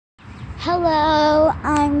Hello,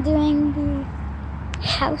 I'm doing the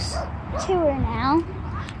house tour now.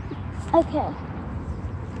 Okay,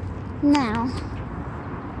 now,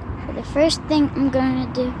 for the first thing I'm going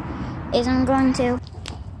to do is I'm going to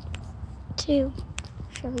show you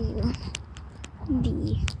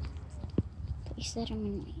the place that I'm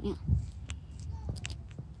in right now.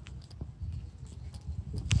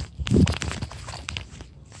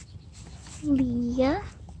 Leah,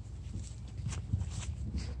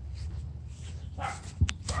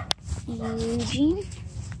 Eugene,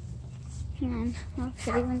 and I'll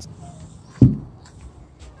show you one.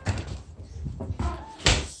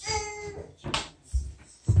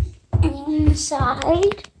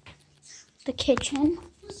 Inside the kitchen,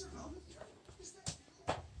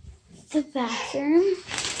 the bathroom,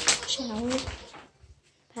 shower,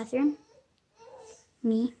 bathroom,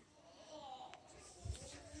 me.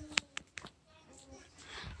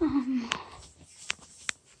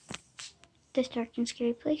 This dark and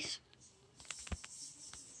scary place.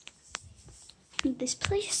 This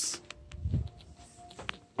place.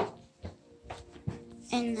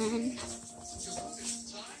 And then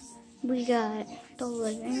we got the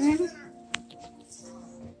living room.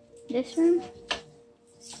 This room.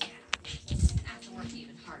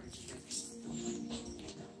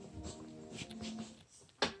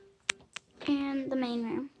 And the main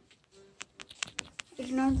room.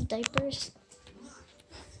 Ignore the diapers.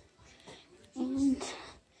 And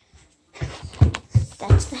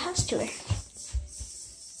that's the house tour.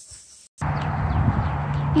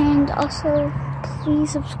 And also,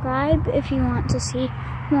 please subscribe if you want to see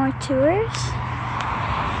more tours.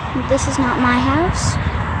 This is not my house,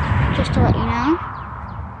 just to let you know.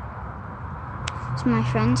 It's my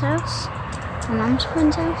friend's house, my mom's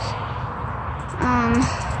friend's house. And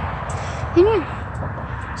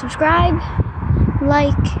yeah, subscribe,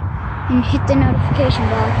 like, and hit the notification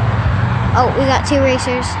bell. Oh, we got 2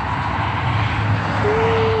 racers.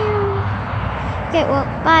 Okay, well,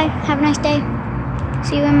 bye. Have a nice day.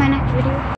 See you in my next video.